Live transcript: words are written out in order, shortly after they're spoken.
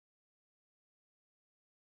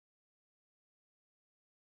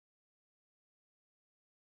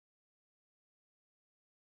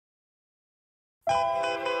Yeah,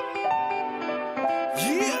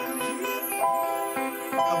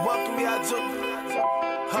 I welcome you out to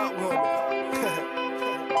Hot Woman.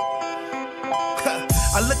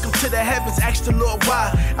 I look up to the heavens, ask the Lord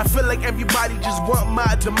why. I feel like everybody just want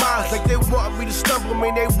my demise. Like they want me to stumble,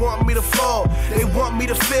 man, they want me to fall. They want me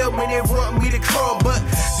to fail, man, they want me to crawl. But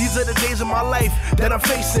these are the days of my life that I'm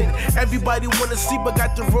facing. Everybody wanna see but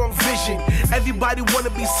got the wrong vision. Everybody wanna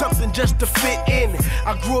be something just to fit in.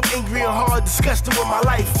 I grew up angry and hard, disgusted with my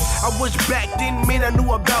life. I wish back then, man, I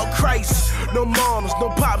knew about Christ. No moms, no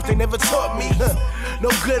pops, they never taught me. No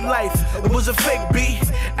good life, it was a fake beat.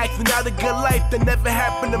 Acting out a good life that never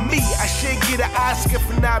happened to me. I should get an Oscar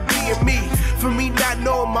for not being me. For me not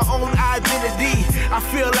knowing my own identity. I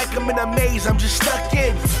feel like I'm in a maze, I'm just stuck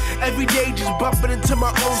in. Every day just bumping into my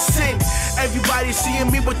own sin. Everybody seeing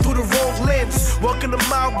me but through the wrong lens. Walking to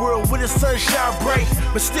my world where the sun shine bright,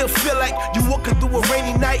 but still feel like you walking through a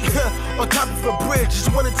rainy night. On top of a bridge,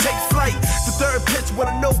 just wanna take flight. The third pitch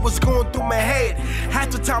wanna know what's going through my head.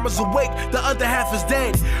 Half the time is awake, the other half is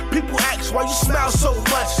dead. People ask why you smile so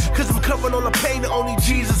much. Cause I'm covering all the pain that only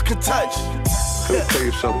Jesus can touch. Let me tell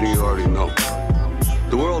you something you already know.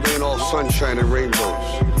 The world ain't all sunshine and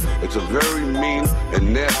rainbows. It's a very mean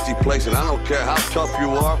and nasty place, and I don't care how tough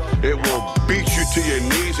you are, it will beat you to your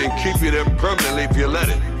knees and keep you there permanently if you let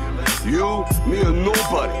it. You, me, or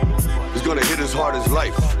nobody is gonna hit as hard as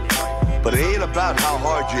life. But it ain't about how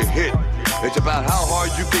hard you hit. It's about how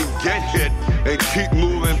hard you can get hit and keep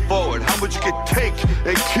moving forward. How much you can take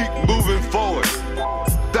and keep moving forward.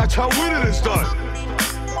 That's how winning is done.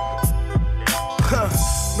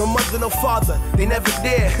 No mother, no father, they never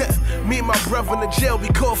dare. Me and my brother in the jail, we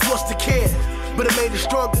called foster care. But it made us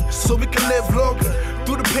stronger, so we can live longer.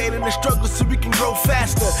 Through the pain and the struggle, so we can grow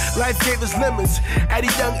faster. Life gave us lemons at a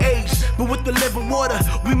young age, but with the living water,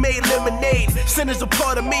 we made lemonade. Sin is a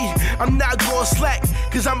part of me, I'm not going slack,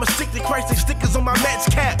 cause I'ma stick to Christ like stickers on my Mets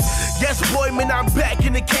cap. Yes, boy, man, I'm back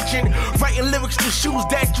in the kitchen, writing lyrics to shoes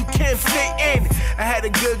that you can't fit in. I had a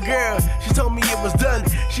good girl, she told me it was done.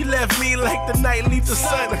 She left me like the night leaves the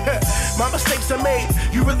sun. My mistakes I made,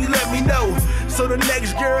 you really let me know. So the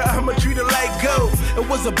next girl, I'ma treat her like go. It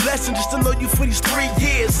was a blessing just to know you for these 3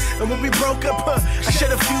 years. And when we broke up, I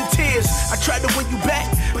shed a few tears. I tried to win you back,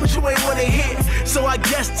 but you ain't wanna hear. So I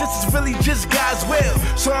guess this is really just God's will.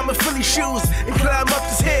 So I'ma fill these shoes and climb up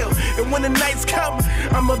this hill. And when the nights come,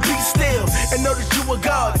 I'ma be still and know that you are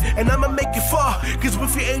God, and I'ma make it far. Cause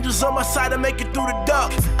with your angels on my side, I make it through the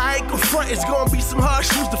dark. I ain't gon' front, it's gonna be some hard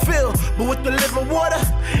shoes to fill. But with the living water,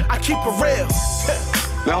 I keep it real.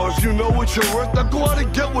 Now if you know what you're worth, now go out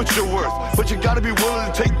and get what you're worth. But you gotta be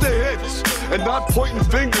willing to take the hits and not pointing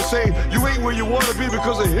fingers saying you ain't where you wanna be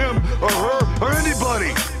because of him or her or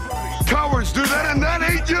anybody. Cowards do that, and that